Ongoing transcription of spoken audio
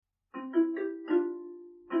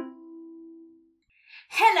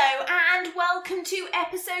Hello and welcome to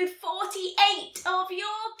episode 48 of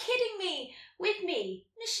You're Kidding Me, with me,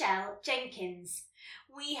 Michelle Jenkins.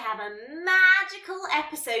 We have a magical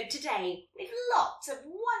episode today with lots of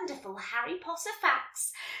wonderful Harry Potter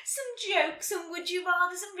facts, some jokes and would you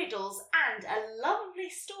rathers and riddles, and a lovely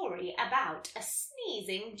story about a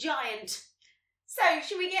sneezing giant. So,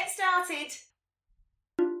 shall we get started?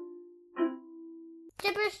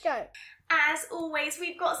 Gibberish joke. As always,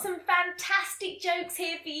 we've got some fantastic jokes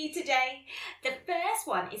here for you today. The first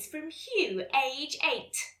one is from Hugh, age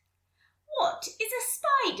 8. What is a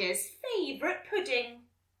spider's favourite pudding?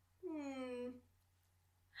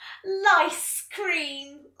 Lice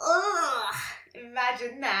cream. Ugh,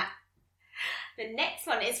 imagine that. The next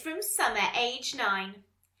one is from Summer, age 9.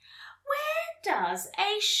 Where does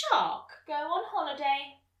a shark go on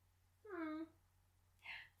holiday?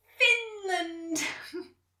 Finland.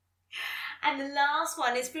 And the last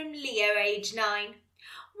one is from Leo, age 9. Why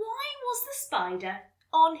was the spider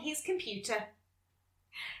on his computer?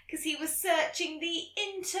 Because he was searching the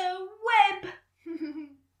interweb.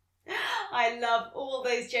 I love all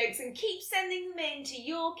those jokes and keep sending them in to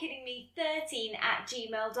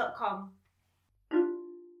yourkiddingme13@gmail.com.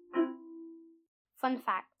 Fun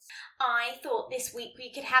facts. I thought this week we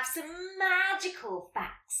could have some magical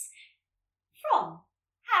facts from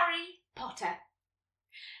Harry Potter.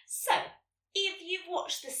 So, if you've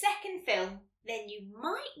watched the second film, then you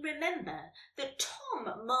might remember that Tom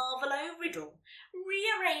Marvolo Riddle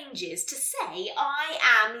rearranges to say, "I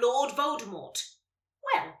am Lord Voldemort."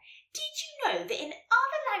 Well, did you know that in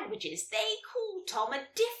other languages they call Tom a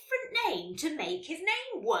different name to make his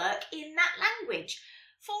name work in that language?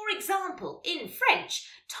 For example, in French,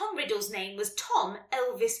 Tom Riddle's name was Tom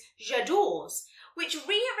Elvis J'adores, which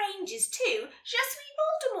rearranges to Je suis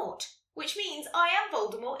Voldemort, which means I am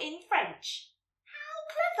Voldemort in French. How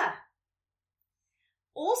clever!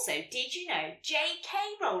 Also, did you know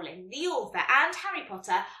J.K. Rowling, the author, and Harry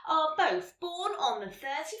Potter are both born on the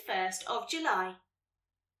 31st of July?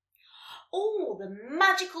 All the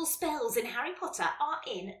magical spells in Harry Potter are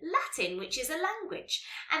in Latin, which is a language,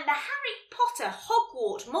 and the Harry Potter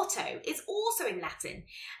Hogwarts motto is also in Latin,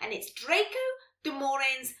 and it's Draco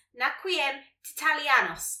Demorens Naquiem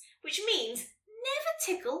Titalianos, which means never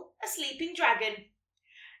tickle a sleeping dragon.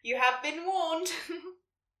 You have been warned.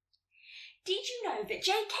 Did you know that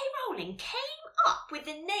J.K. Rowling came up with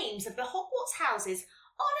the names of the Hogwarts houses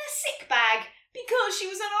on a sick bag because she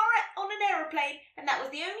was on an aeroplane and that was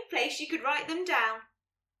the only place she could write them down?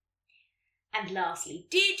 And lastly,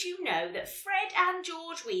 did you know that Fred and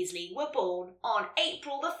George Weasley were born on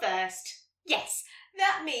April the 1st? Yes,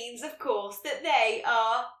 that means, of course, that they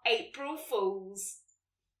are April Fools.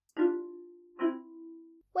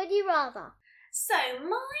 Would you rather? So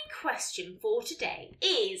my question for today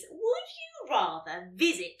is, would you rather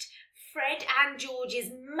visit Fred and George's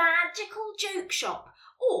magical joke shop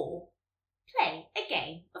or play a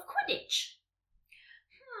game of Quidditch?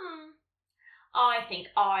 I think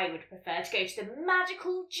I would prefer to go to the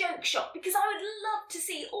magical joke shop because I would love to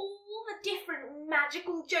see all the different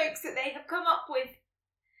magical jokes that they have come up with.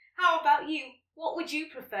 How about you? What would you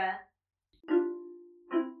prefer?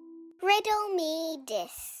 Riddle me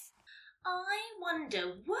this. I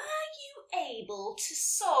wonder, were you able to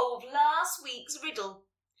solve last week's riddle?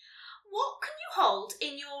 What can you hold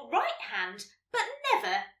in your right hand but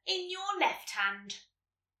never in your left hand?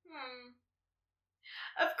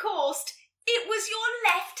 Of course, it was your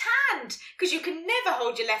left hand, because you can never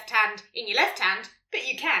hold your left hand in your left hand, but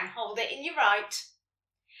you can hold it in your right.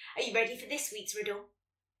 Are you ready for this week's riddle?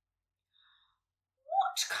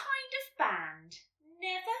 What kind of band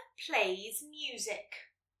never plays music?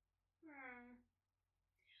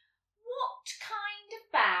 What kind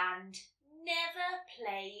of band never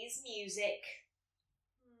plays music?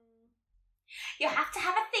 You'll have to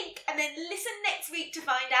have a think and then listen next week to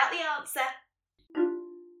find out the answer.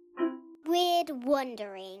 Weird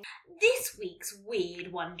wondering. This week's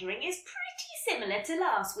Weird Wondering is pretty similar to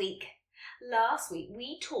last week. Last week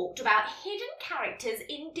we talked about hidden characters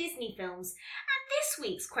in Disney films, and this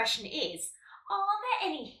week's question is, are there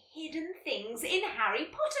any hidden things in Harry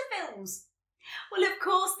Potter films? Well, of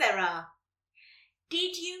course there are.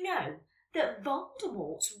 Did you know that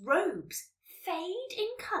Voldemort's robes fade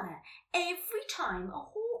in colour every time a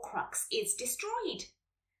Horcrux is destroyed?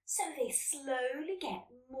 So they slowly get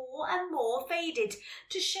more and more faded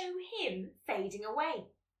to show him fading away.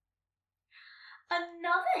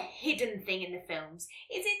 Another hidden thing in the films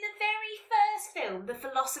is in the very first film, The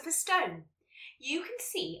Philosopher's Stone. You can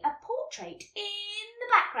see a portrait in the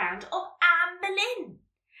background of Anne Boleyn.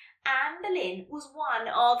 Anne Boleyn was one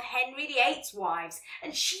of Henry VIII's wives,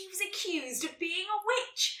 and she was accused of being a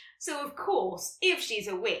witch. So, of course, if she's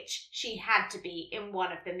a witch, she had to be in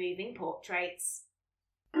one of the moving portraits.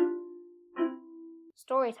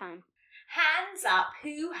 Story time. Hands up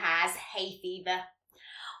who has hay fever.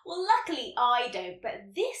 Well, luckily I don't,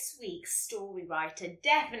 but this week's story writer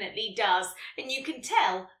definitely does, and you can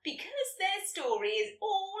tell because their story is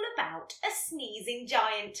all about a sneezing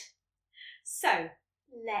giant. So,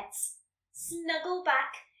 let's snuggle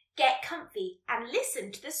back, get comfy, and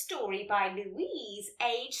listen to the story by Louise,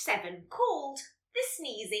 age 7, called The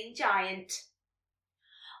Sneezing Giant.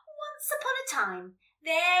 Once upon a time,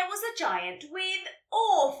 there was a giant with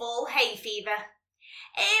awful hay fever.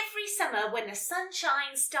 Every summer when the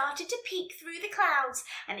sunshine started to peek through the clouds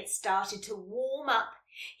and it started to warm up,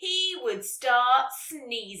 he would start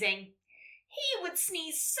sneezing. He would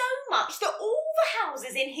sneeze so much that all the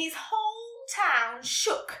houses in his whole town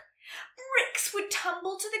shook. Bricks would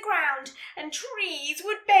tumble to the ground and trees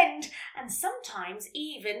would bend and sometimes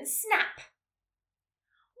even snap.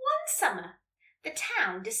 One summer, the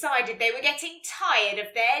town decided they were getting tired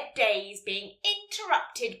of their days being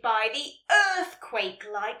interrupted by the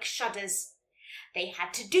earthquake-like shudders. They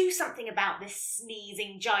had to do something about this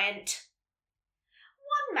sneezing giant.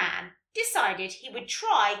 One man decided he would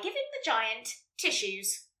try giving the giant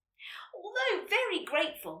tissues. Although very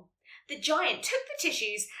grateful, the giant took the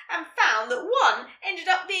tissues and found that one ended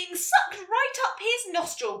up being sucked right up his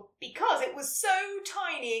nostril because it was so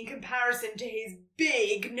tiny in comparison to his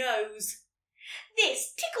big nose.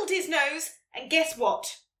 This tickled his nose, and guess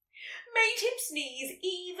what? Made him sneeze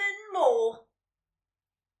even more.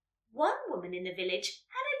 One woman in the village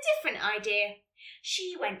had a different idea.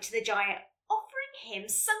 She went to the giant, offering him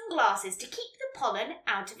sunglasses to keep the pollen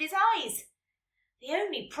out of his eyes. The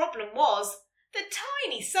only problem was the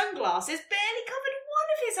tiny sunglasses barely covered one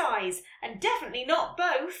of his eyes, and definitely not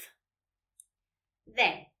both.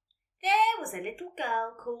 Then there was a little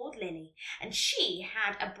girl called Lily, and she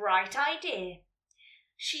had a bright idea.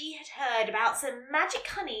 She had heard about some magic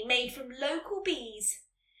honey made from local bees.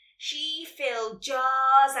 She filled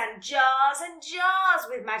jars and jars and jars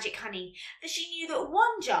with magic honey, for she knew that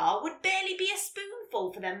one jar would barely be a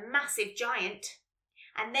spoonful for the massive giant.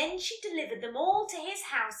 And then she delivered them all to his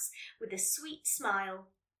house with a sweet smile.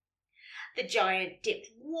 The giant dipped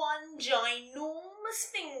one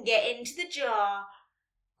ginormous finger into the jar,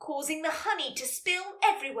 causing the honey to spill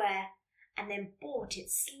everywhere, and then brought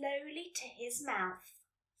it slowly to his mouth.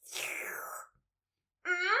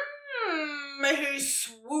 He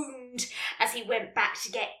swooned as he went back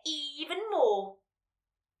to get even more.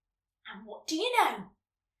 And what do you know?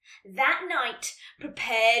 That night,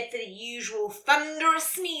 prepared for the usual thunderous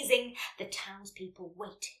sneezing, the townspeople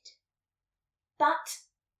waited. But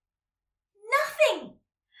nothing!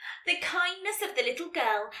 The kindness of the little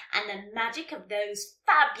girl and the magic of those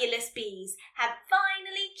fabulous bees had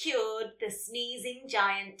finally cured the sneezing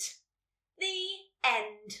giant. The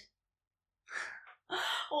end.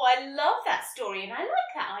 Oh, I love that story and I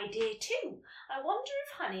like that idea too. I wonder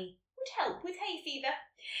if honey would help with hay fever.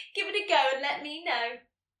 Give it a go and let me know.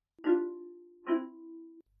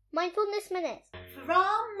 Mindfulness Minutes. For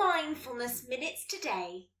our Mindfulness Minutes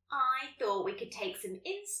today, I thought we could take some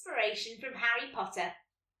inspiration from Harry Potter.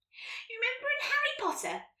 You remember in Harry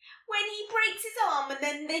Potter when he breaks his arm and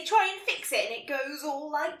then they try and fix it and it goes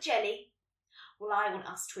all like jelly? Well, I want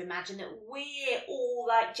us to imagine that we're all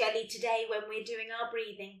like jelly today when we're doing our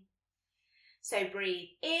breathing. So breathe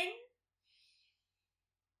in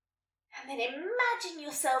and then imagine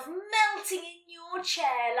yourself melting in your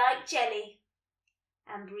chair like jelly.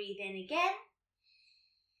 And breathe in again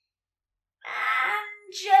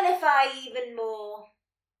and jellify even more.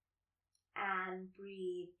 And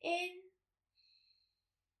breathe in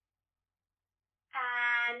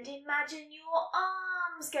and imagine your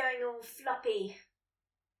arms going all floppy.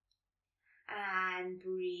 And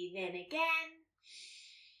breathe in again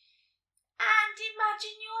and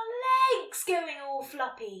imagine your legs going all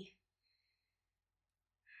floppy.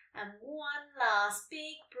 And one last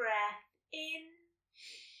big breath in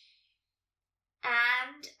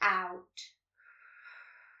and out.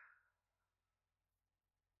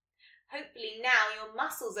 Hopefully now your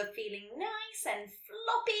muscles are feeling nice and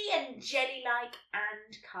floppy and jelly-like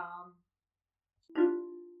and calm.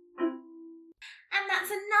 And that's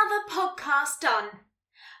another podcast done.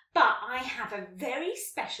 But I have a very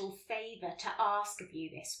special favour to ask of you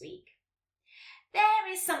this week.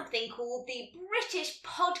 There is something called the British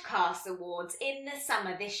Podcast Awards in the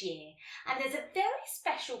summer this year, and there's a very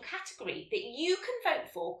special category that you can vote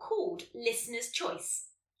for called Listener's Choice.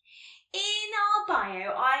 In our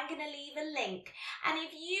bio, I'm going to leave a link, and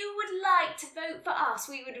if you would like to vote for us,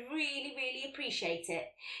 we would really, really appreciate it.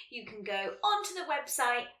 You can go onto the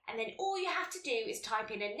website, and then all you have to do is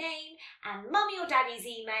type in a name and mummy or daddy's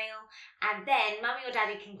email, and then mummy or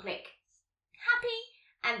daddy can click happy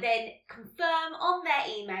and then confirm on their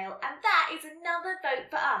email, and that is another vote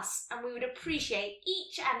for us, and we would appreciate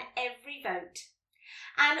each and every vote.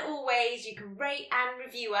 And always, you can rate and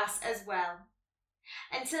review us as well.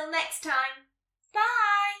 Until next time,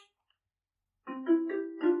 bye!